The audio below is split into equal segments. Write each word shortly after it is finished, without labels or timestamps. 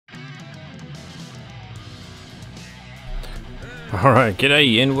Alright,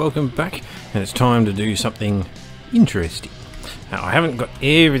 g'day and welcome back, and it's time to do something interesting. Now, I haven't got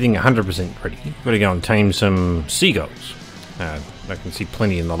everything 100% ready. I've got to go and tame some seagulls. I can see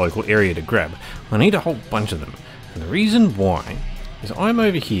plenty in the local area to grab. I need a whole bunch of them, and the reason why is I'm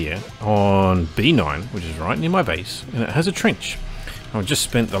over here on B9, which is right near my base, and it has a trench. I've just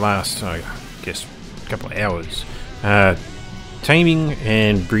spent the last, I guess, couple of hours taming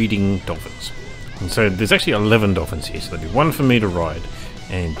and breeding dolphins. And so there's actually 11 dolphins here, so there'll be one for me to ride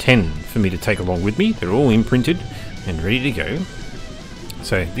and 10 for me to take along with me. They're all imprinted and ready to go.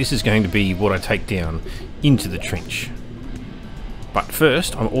 So this is going to be what I take down into the trench. But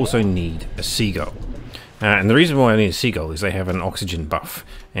first, I also need a seagull. And the reason why I need a seagull is they have an oxygen buff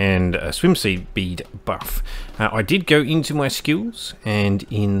and a swim speed buff. I did go into my skills, and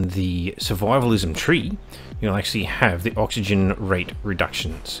in the survivalism tree, you'll actually have the oxygen rate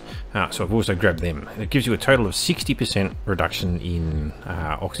reductions. So I've also grabbed them. It gives you a total of 60% reduction in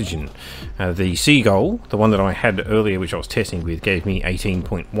oxygen. The seagull, the one that I had earlier, which I was testing with, gave me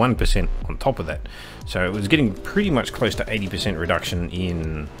 18.1% on top of that. So it was getting pretty much close to 80% reduction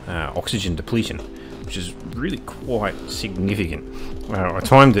in oxygen depletion, which is really quite significant. I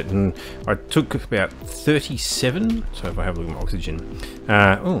timed it and I took about 37. So if I have a look at my oxygen,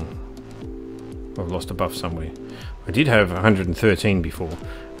 oh, I've lost a buff somewhere. I did have 113 before,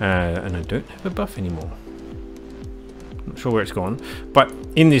 and I don't have a buff anymore. Not sure where it's gone, but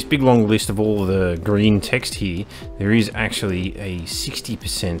in this big long list of all the green text here, there is actually a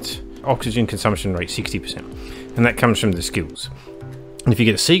 60% oxygen consumption rate, 60%, and that comes from the skills. And if you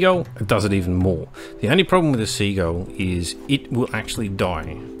get a seagull, it does it even more. The only problem with a seagull is it will actually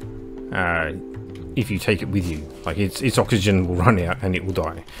die if you take it with you. Like its oxygen will run out and it will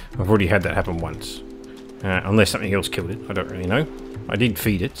die. I've already had that happen once. Unless something else killed it, I don't really know. I did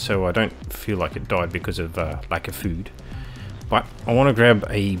feed it, so I don't feel like it died because of lack of food. But I want to grab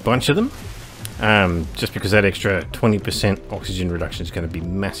a bunch of them, just because that extra 20% oxygen reduction is going to be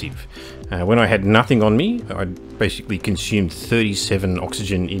massive. When I had nothing on me, I basically consumed 37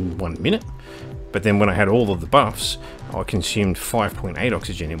 oxygen in 1 minute. But then when I had all of the buffs, I consumed 5.8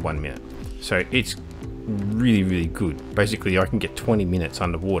 oxygen in 1 minute. So it's really, really good. Basically, I can get 20 minutes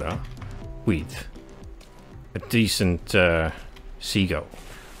underwater with a decent seagull.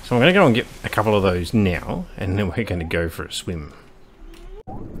 So I'm going to go and get a couple of those now, and then we're going to go for a swim.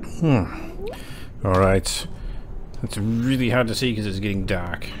 Alright, it's really hard to see because it's getting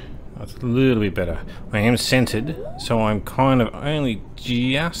dark. That's a little bit better. I am centered, so I'm kind of only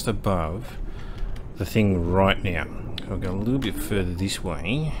just above the thing right now. I'll go a little bit further this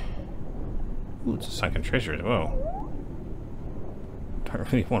way. Ooh, it's a sunken treasure as well.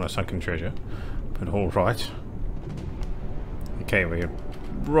 Don't really want a sunken treasure, but alright. Okay, we're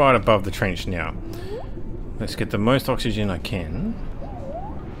right above the trench now. Let's get the most oxygen I can.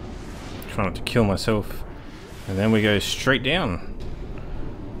 Try not to kill myself. And then we go straight down.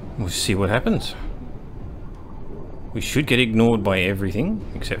 We'll see what happens. We should get ignored by everything,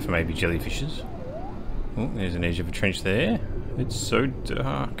 except for maybe jellyfishes. Oh, there's an edge of a trench there. It's so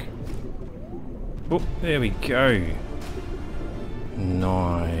dark. Oh, there we go.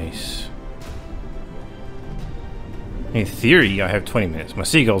 Nice. In theory, I have 20 minutes. My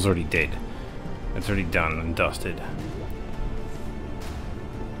seagull's already dead. It's already done and dusted.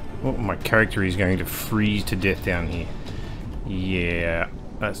 Oh, my character is going to freeze to death down here. Yeah,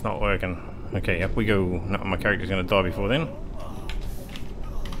 that's not working. Okay, up we go. No, my character's going to die before then.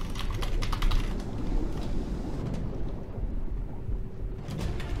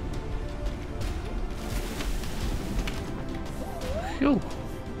 Phew.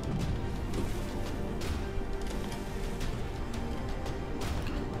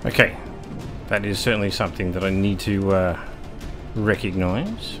 Okay, that is certainly something that I need to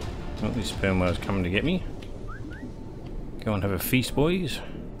recognize. Oh, this sperm whale's coming to get me. Go and have a feast, boys.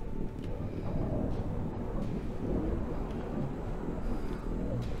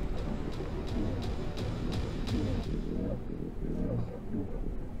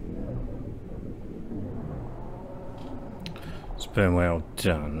 Sperm whale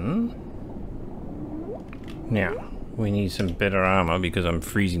done. Now, we need some better armor because I'm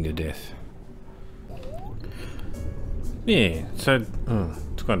freezing to death. Yeah, so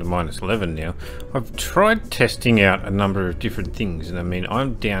it's gone to -11 now. I've tried testing out a number of different things, and I mean,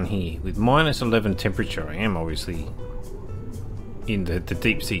 I'm down here with -11 temperature. I am obviously in the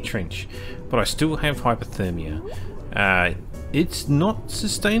deep sea trench, but I still have hypothermia. It's not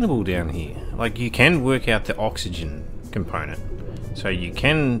sustainable down here. Like, you can work out the oxygen component, so you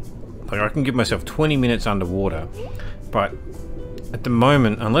can, like, I can give myself 20 minutes underwater, but at the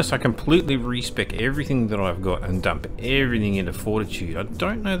moment, unless I completely respec everything that I've got and dump everything into fortitude, I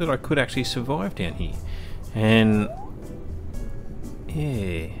don't know that I could actually survive down here. And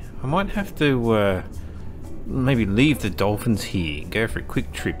yeah, I might have to maybe leave the Dolphins here, go for a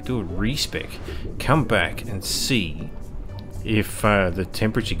quick trip, do a respec, come back and see if the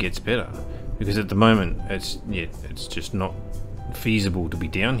temperature gets better. Because at the moment, it's just not feasible to be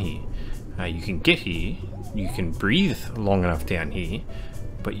down here. You can get here, you can breathe long enough down here,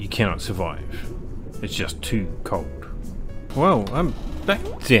 but you cannot survive. It's just too cold. Well, I'm back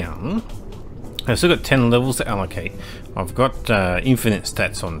down. I've still got 10 levels to allocate. I've got infinite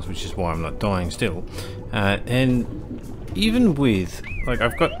stats on, which is why I'm not dying still. And even with, like,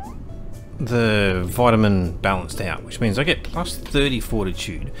 I've got the vitamin balanced out, which means I get plus 30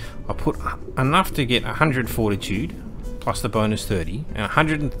 fortitude. I put enough to get 100 fortitude, plus the bonus 30, and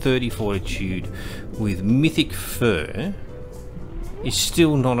 130 fortitude with mythic fur is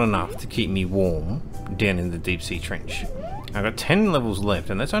still not enough to keep me warm down in the deep sea trench. I've got 10 levels left,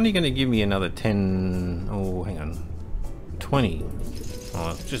 and that's only going to give me another 10, oh hang on, 20.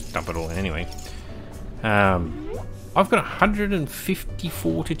 Oh, just dump it all in anyway. I've got 150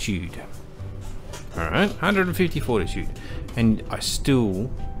 fortitude. Alright, 150 fortitude, and I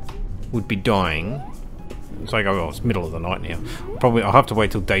still would be dying. It's like, oh, it's middle of the night now. I'll have to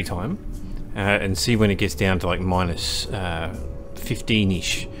wait till daytime and see when it gets down to like minus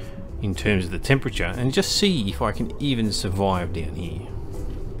 15-ish in terms of the temperature, and just see if I can even survive down here.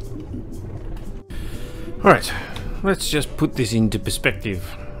 Alright, let's just put this into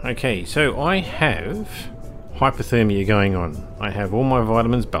perspective. Okay, so I have hypothermia going on. I have all my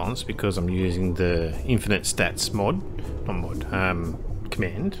vitamins balanced because I'm using the infinite stats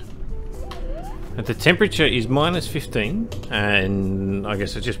command. And the temperature is minus 15, and I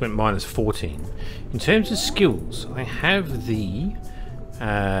guess it just went minus 14. In terms of skills, I have the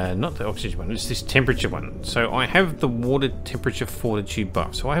not the oxygen one, it's this temperature one. So I have the water temperature fortitude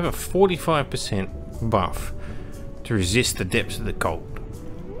buff. So I have a 45% buff to resist the depths of the cold,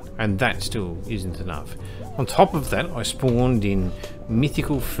 and that still isn't enough. On top of that, I spawned in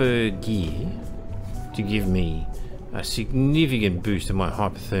mythical fur gear to give me a significant boost of my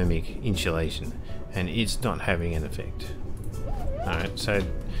hypothermic insulation, and it's not having an effect. Alright, so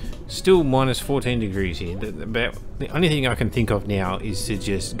still minus 14 degrees here. The only thing I can think of now is to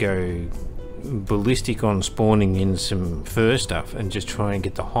just go ballistic on spawning in some fur stuff and just try and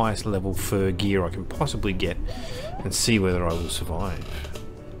get the highest level fur gear I can possibly get and see whether I will survive.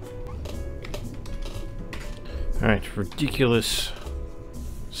 Alright, ridiculous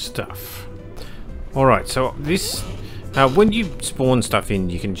stuff. Alright, so this, when you spawn stuff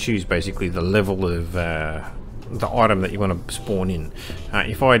in, you can choose basically the level of the item that you want to spawn in.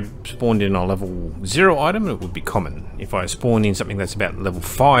 If I spawned in a level 0 item, it would be common. If I spawn in something that's about level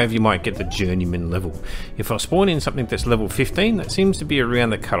 5, you might get the journeyman level. If I spawn in something that's level 15, that seems to be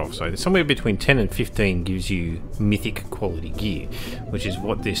around the cutoff. So somewhere between 10 and 15 gives you mythic quality gear, which is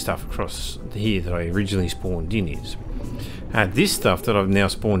what this stuff across here that I originally spawned in is. This stuff that I've now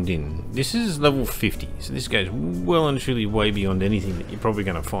spawned in, this is level 50, so this goes well and truly way beyond anything that you're probably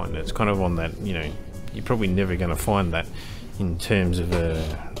going to find. It's kind of on that, you know, you're probably never going to find that in terms of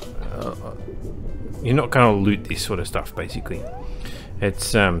you're not going to loot this sort of stuff basically.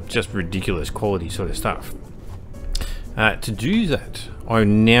 It's just ridiculous quality sort of stuff. To do that, I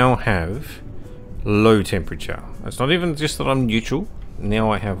now have low temperature. It's not even just that I'm neutral,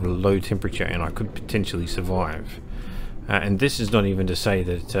 now I have low temperature and I could potentially survive. And this is not even to say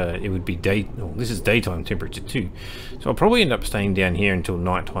that it would be this is daytime temperature too. So I'll probably end up staying down here until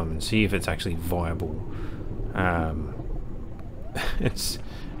nighttime and see if it's actually viable. It's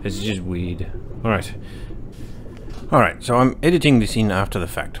just weird. Alright, so I'm editing this in after the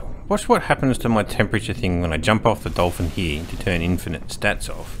fact. Watch what happens to my temperature thing when I jump off the Dolphin here to turn infinite stats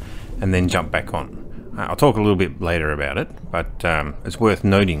off and then jump back on. I'll talk a little bit later about it, but it's worth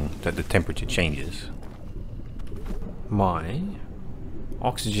noting that the temperature changes. My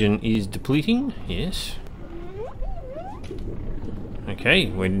oxygen is depleting, yes. Okay,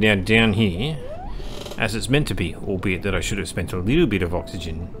 we're now down here as it's meant to be, albeit that I should have spent a little bit of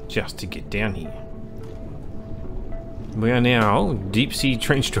oxygen just to get down here. We are now deep sea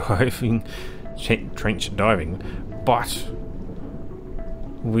trench diving, but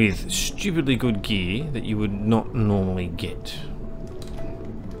with stupidly good gear that you would not normally get. I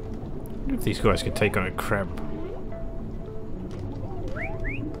wonder if these guys could take on a crab.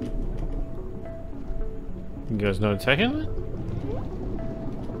 You guys not attacking it?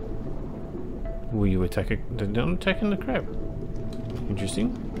 Will you attack it? They're not attacking the crab.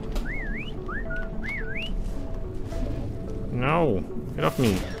 Interesting. No, get off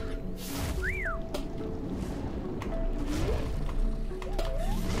me.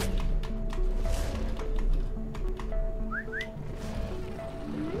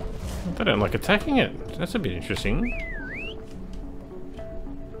 I don't like attacking it. That's a bit interesting.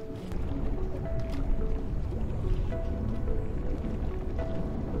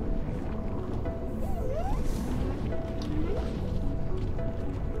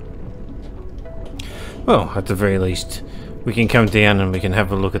 Well, at the very least, we can come down and we can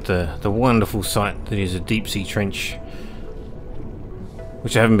have a look at the wonderful site that is a deep sea trench,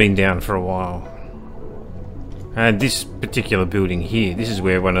 which I haven't been down for a while. And this particular building here, this is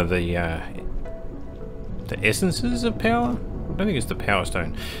where one of the essences of power? I don't think it's the power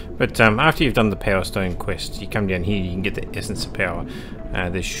stone. But after you've done the power stone quest, you come down here, you can get the essence of power.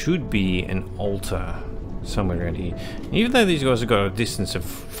 There should be an altar somewhere around here. And even though these guys have got a distance of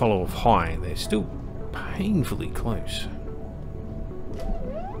follow of high, they're still painfully close.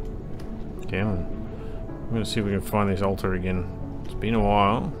 Down. I'm going to see if we can find this altar again. It's been a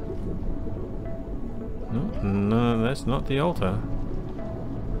while. No, that's not the altar.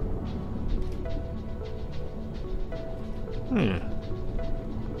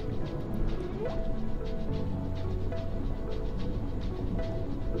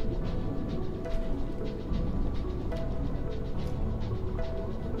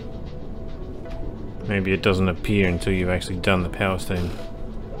 Maybe it doesn't appear until you've actually done the power stone.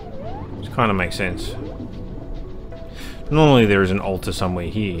 Which kind of makes sense. Normally there is an altar somewhere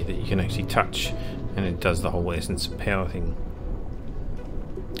here that you can actually touch, and it does the whole essence of power thing.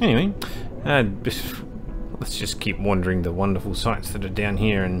 Anyway, let's just keep wandering the wonderful sites that are down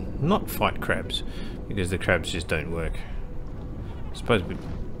here and not fight crabs, because the crabs just don't work. I suppose we...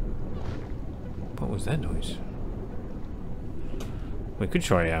 What was that noise? We could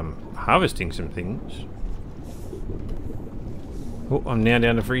try harvesting some things. Oh, I'm now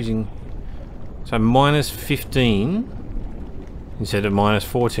down to freezing. So minus 15 instead of minus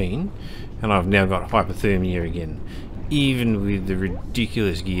 14, and I've now got hypothermia again, even with the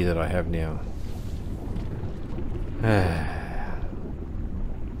ridiculous gear that I have now.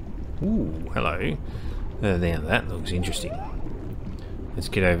 Ooh, hello. Now that looks interesting. Let's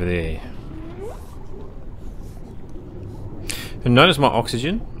get over there. And notice my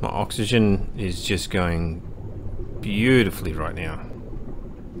oxygen. My oxygen is just going beautifully right now.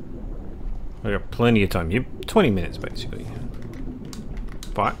 I've got plenty of time. Yep, 20 minutes basically.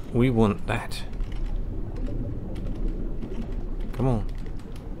 But we want that. Come on.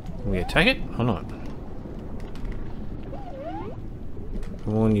 Can we attack it or not?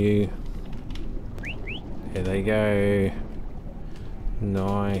 Come on, you. There they go.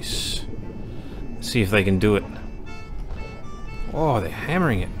 Nice. Let's see if they can do it. Oh, they're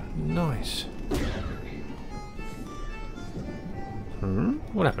hammering it. Nice.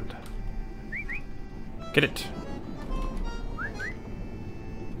 What happened? Get it.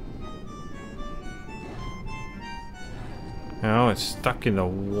 Oh, it's stuck in the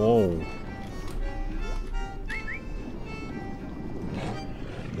wall.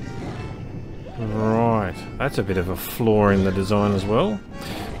 Right, that's a bit of a flaw in the design as well.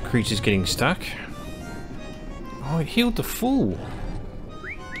 Creature's getting stuck. Oh, it healed the fool.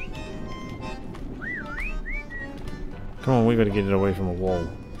 Come on, we got to get it away from a wall.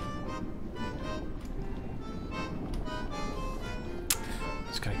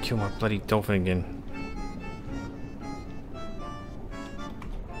 It's going to kill my bloody dolphin again.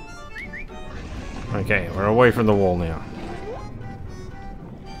 Okay, we're away from the wall now.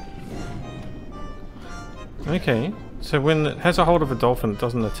 Okay, so when it has a hold of a dolphin, it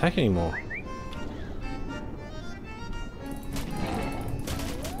doesn't attack anymore.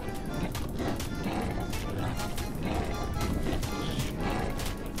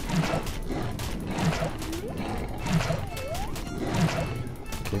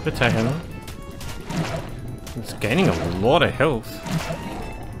 Keep attacking. It's gaining a lot of health.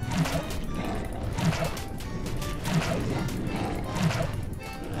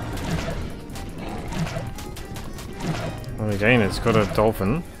 Well, again, it's got a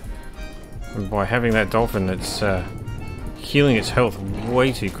dolphin, and by having that dolphin, it's healing its health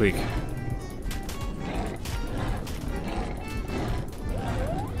way too quick.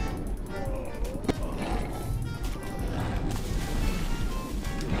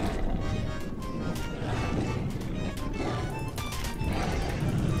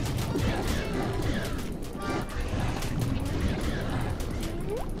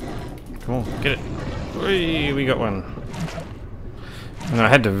 Come on, get it. Whee, we got one. And I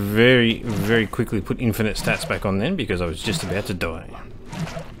had to very, very quickly put infinite stats back on then because I was just about to die.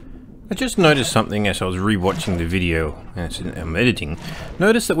 I just noticed something as I was rewatching the video as I'm editing.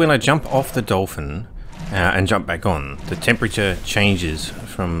 Notice that when I jump off the Dolphin and jump back on, the temperature changes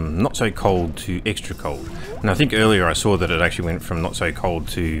from not so cold to extra cold. And I think earlier I saw that it actually went from not so cold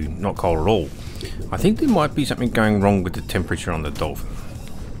to not cold at all. I think there might be something going wrong with the temperature on the Dolphin.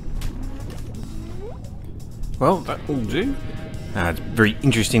 Well, that will do. It's very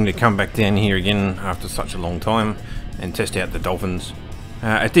interesting to come back down here again after such a long time and test out the Dolphins.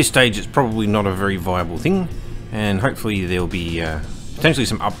 At this stage it's probably not a very viable thing, and hopefully there'll be potentially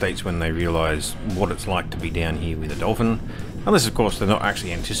some updates when they realise what it's like to be down here with a Dolphin. Unless of course they're not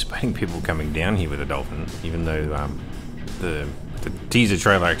actually anticipating people coming down here with a Dolphin, even though the teaser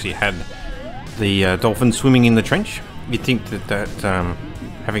trailer actually had the Dolphin swimming in the trench. You'd think that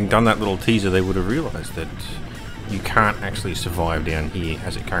having done that little teaser they would have realised that you can't actually survive down here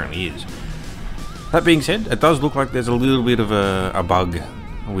as it currently is. That being said, it does look like there's a little bit of a bug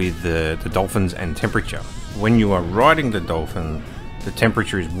with the Dolphins and temperature. When you are riding the Dolphin, the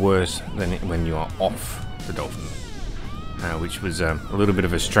temperature is worse than when you are off the Dolphin, which was a little bit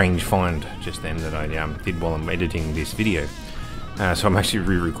of a strange find just then that I did while I'm editing this video. So I'm actually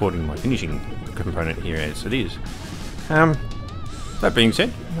re-recording my finishing component here as it is. That being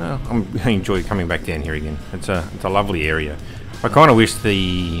said, I enjoy coming back down here again. It's a lovely area. I kind of wish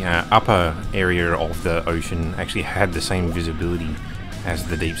the upper area of the ocean actually had the same visibility as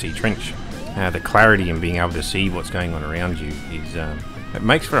the deep sea trench. The clarity and being able to see what's going on around you is it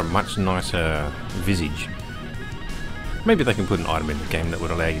makes for a much nicer visage. Maybe they can put an item in the game that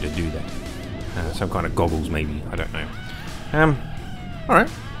would allow you to do that. Some kind of goggles maybe, I don't know. Alright,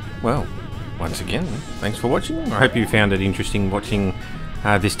 well, once again, thanks for watching. I hope you found it interesting watching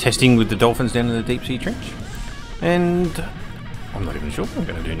this testing with the Dolphins down in the deep sea trench. And I'm not even sure what I'm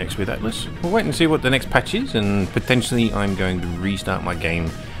going to do next with Atlas. We'll wait and see what the next patch is, and potentially I'm going to restart my game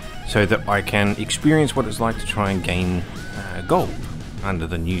so that I can experience what it's like to try and gain gold under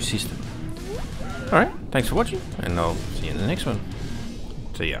the new system. Alright, thanks for watching, and I'll see you in the next one.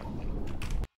 See ya.